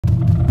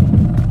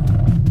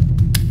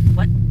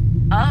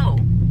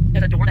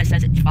that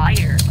says it's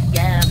fire.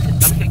 Yeah, I'm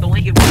just gonna go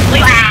in here.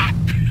 Ah!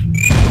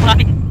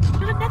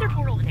 There's another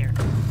portal in there.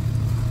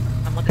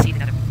 I want to see the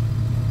nether.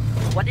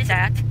 What is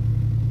that?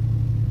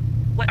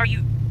 What are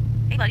you?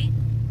 Hey, buddy.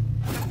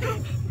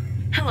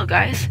 Hello,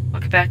 guys.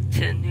 Welcome back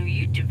to a new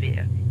YouTube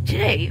video.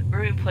 Today, we're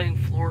going to be playing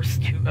Floors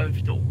 2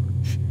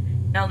 Outdoors.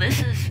 Now,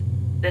 this is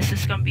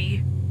gonna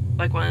be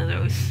like one of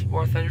those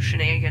War Thunder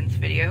Shenanigans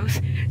videos.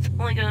 It's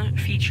only gonna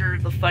feature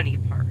the funny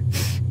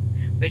parts,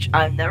 which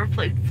I've never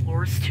played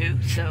Floors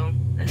 2, so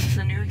this is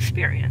a new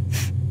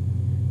experience.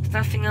 There's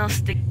nothing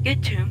else to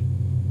get to.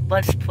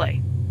 Let's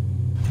play.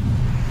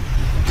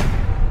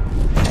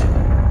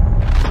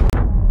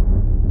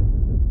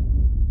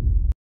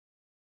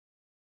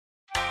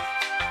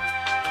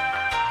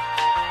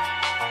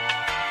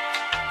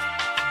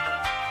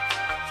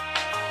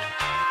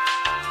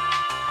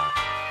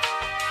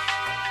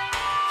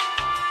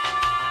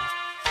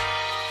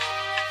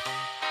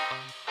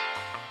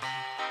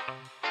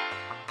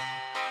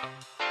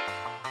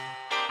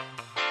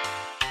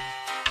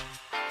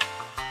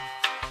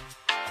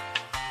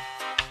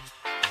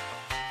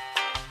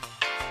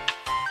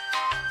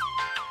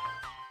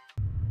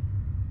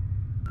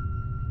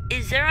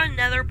 Is there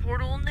another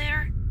portal in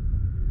there?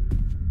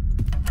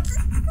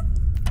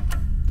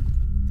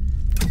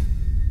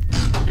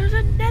 There's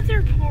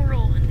another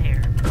portal in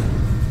there.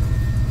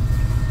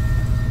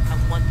 I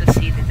want to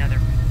see the nether.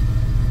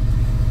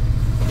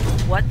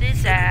 What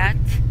is that?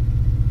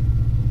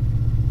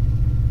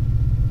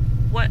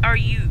 What are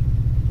you?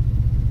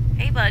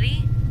 Hey,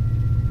 buddy.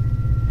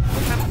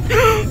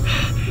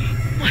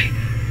 Wait,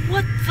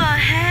 what the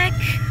heck?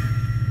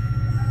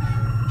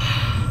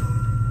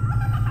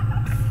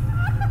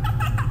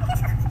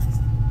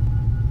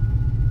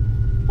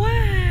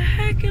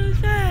 What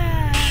is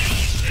that?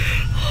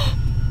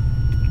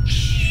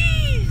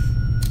 Jeez!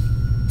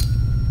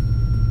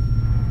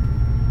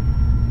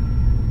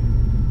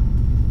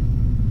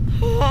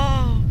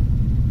 Oh.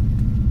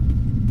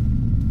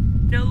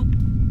 Nope.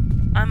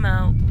 I'm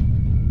out.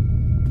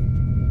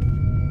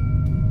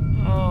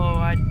 Oh,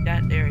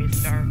 that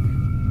area's dark.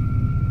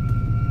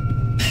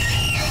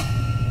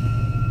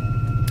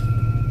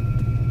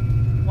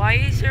 Why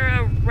is there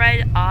a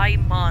red eye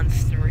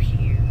monster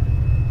here?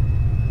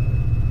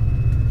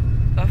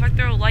 What if I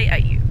throw a light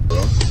at you? Oh.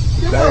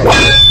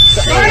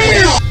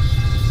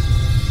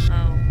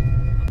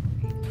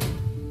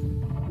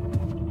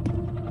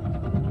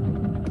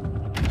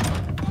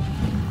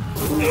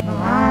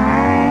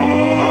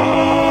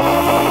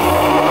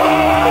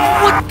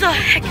 What the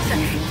heck is that?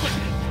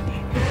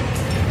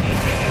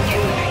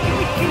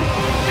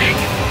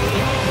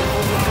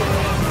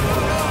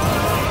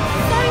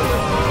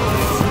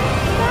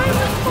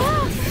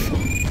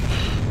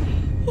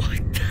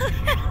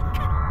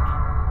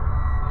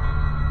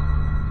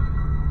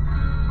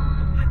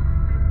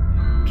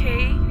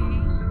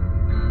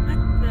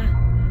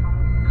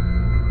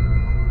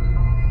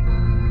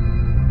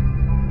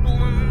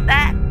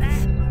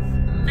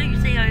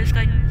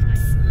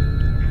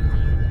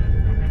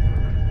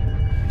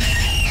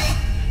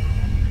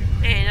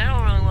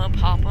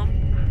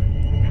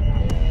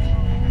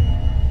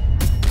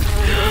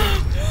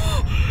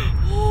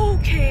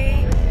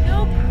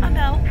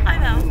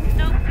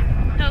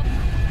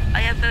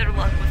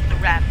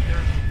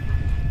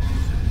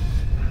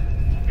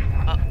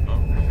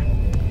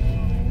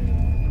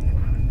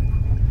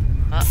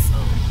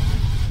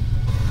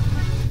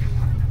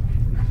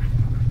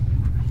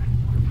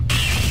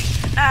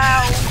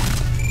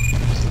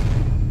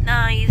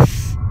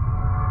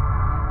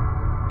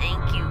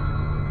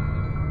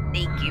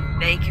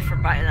 Thank you for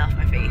biting off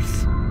my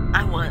face.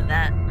 I wanted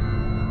that.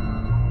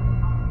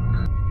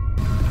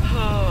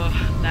 Oh,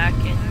 back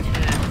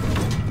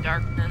into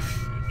darkness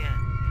again.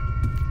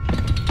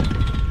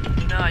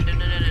 No, I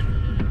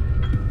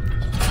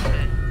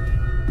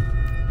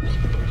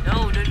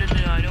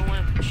don't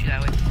want to push you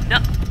that way. No.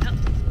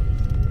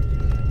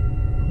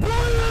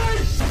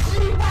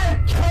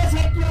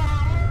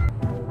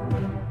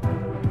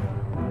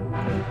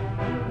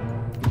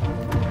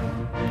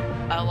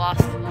 I lost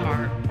the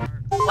car.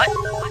 What?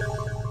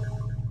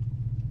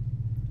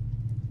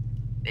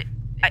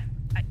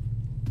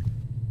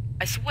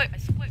 I swear.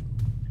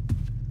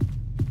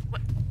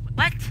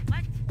 What?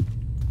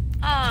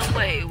 Oh,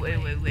 wait.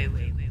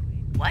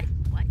 What?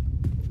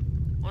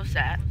 What was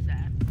that?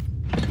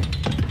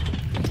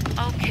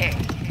 Okay.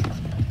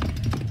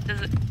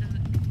 Does it?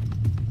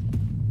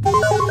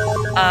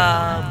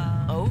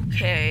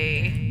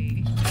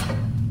 Okay.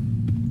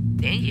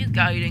 Thank you,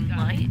 guiding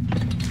light.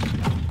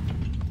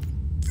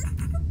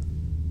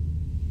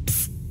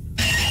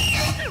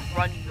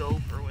 Run you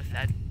over with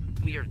that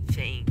weird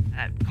thing,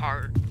 that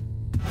card.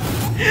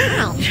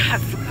 I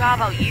forgot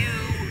about you.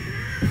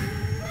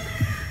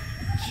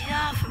 Get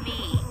off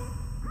me.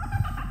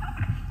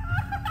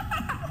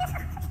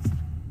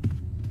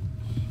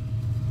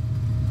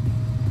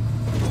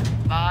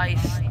 Bye,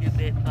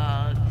 stupid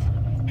bugs.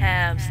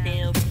 Have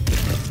stamp.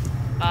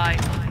 Bye.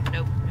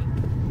 Nope.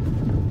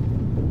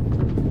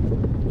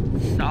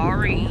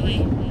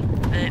 Sorry.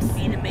 I didn't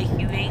mean to make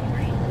you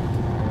angry.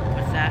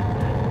 What's What's that?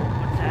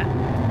 What's that?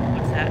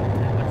 What's that?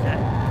 What's that?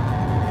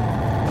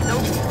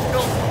 Nope,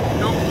 nope,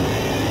 nope.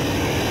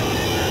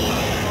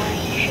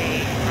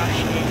 Okay,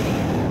 rush in.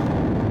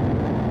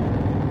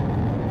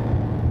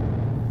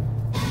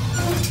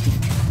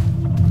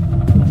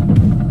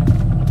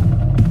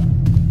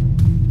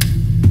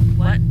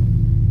 What?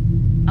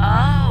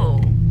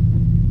 Oh!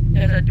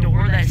 There's a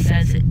door that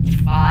says it's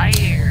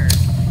fire.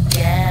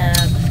 Yeah,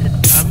 I'm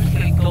just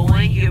gonna go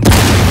in here.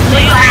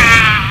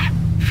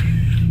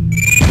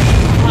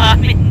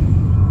 I'm an idiot.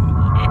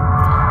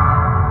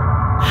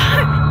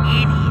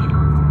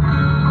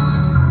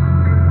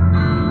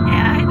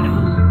 Yeah, I know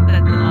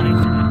that the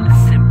lives are a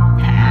simple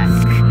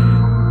task.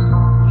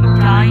 You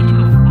die to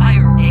a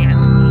fire damn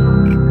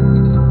week.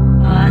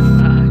 Oh, that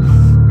sucks.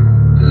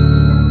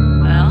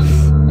 Well,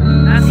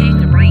 not safe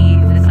to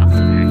breathe. It's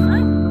also very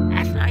fun.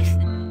 That's nice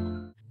to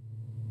know.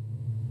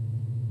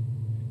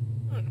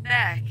 Look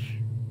back.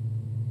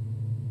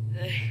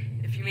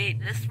 If you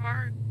made it this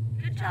far,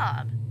 good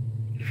job.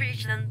 You've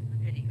reached the end of the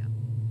video.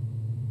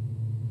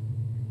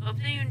 Hope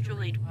that you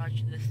enjoyed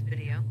watching this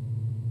video.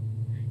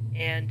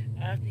 And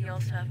I hope that you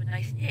also have a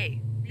nice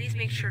day. Please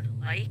make sure to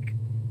like,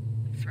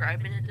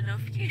 subscribe, and hit the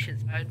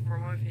notifications button for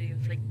more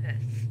videos like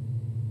this.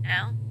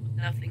 Now, with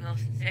nothing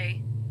else to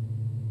say,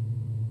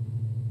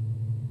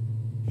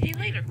 see you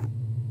later.